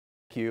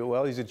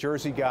Well, he's a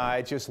Jersey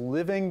guy just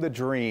living the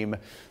dream.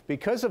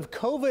 Because of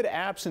COVID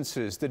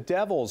absences, the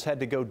Devils had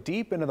to go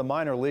deep into the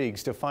minor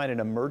leagues to find an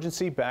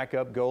emergency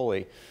backup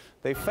goalie.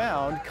 They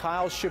found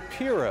Kyle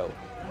Shapiro,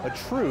 a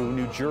true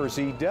New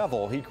Jersey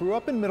Devil. He grew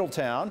up in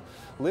Middletown,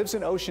 lives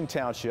in Ocean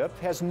Township,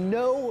 has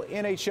no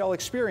NHL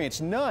experience,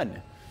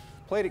 none.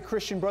 Played at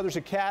Christian Brothers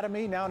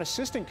Academy, now an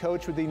assistant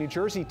coach with the New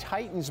Jersey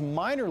Titans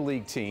minor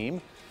league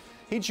team.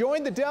 He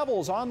joined the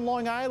Devils on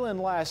Long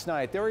Island last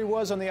night. There he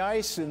was on the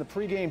ice in the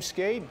pregame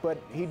skate,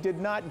 but he did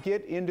not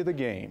get into the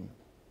game.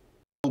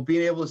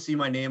 Being able to see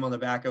my name on the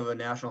back of a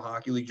National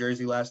Hockey League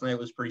jersey last night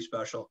was pretty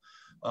special.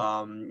 A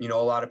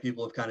lot of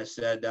people have kind of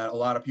said that a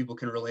lot of people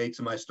can relate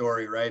to my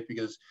story, right?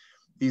 Because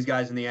these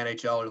guys in the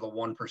NHL are the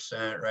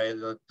 1%, right?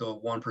 The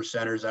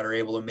 1%ers that are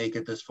able to make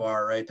it this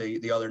far, right?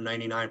 The other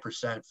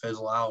 99%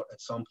 fizzle out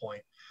at some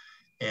point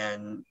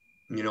and,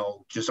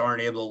 just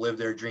aren't able to live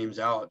their dreams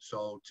out. I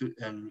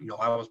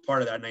was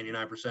part of that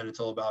 99%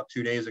 until about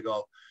 2 days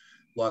ago.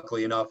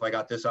 Luckily enough, I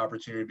got this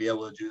opportunity to be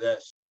able to do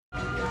this.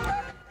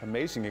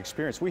 Amazing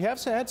experience. We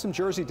have had some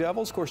Jersey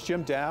Devils, of course,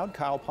 Jim Dowd,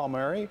 Kyle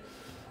Palmieri.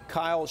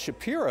 Kyle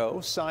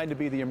Shapiro signed to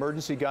be the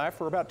emergency guy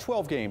for about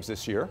 12 games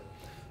this year.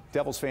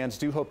 Devils fans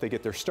do hope they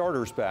get their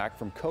starters back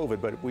from COVID,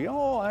 but we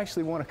all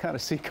actually want to kind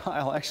of see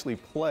Kyle actually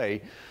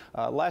play.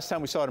 Last time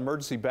we saw an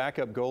emergency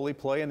backup goalie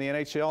play in the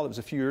NHL, it was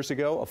a few years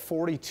ago. A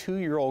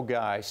 42-year-old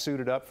guy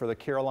suited up for the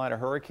Carolina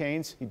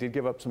Hurricanes. He did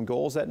give up some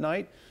goals that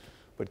night,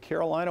 but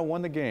Carolina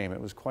won the game. It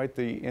was quite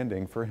the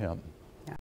ending for him.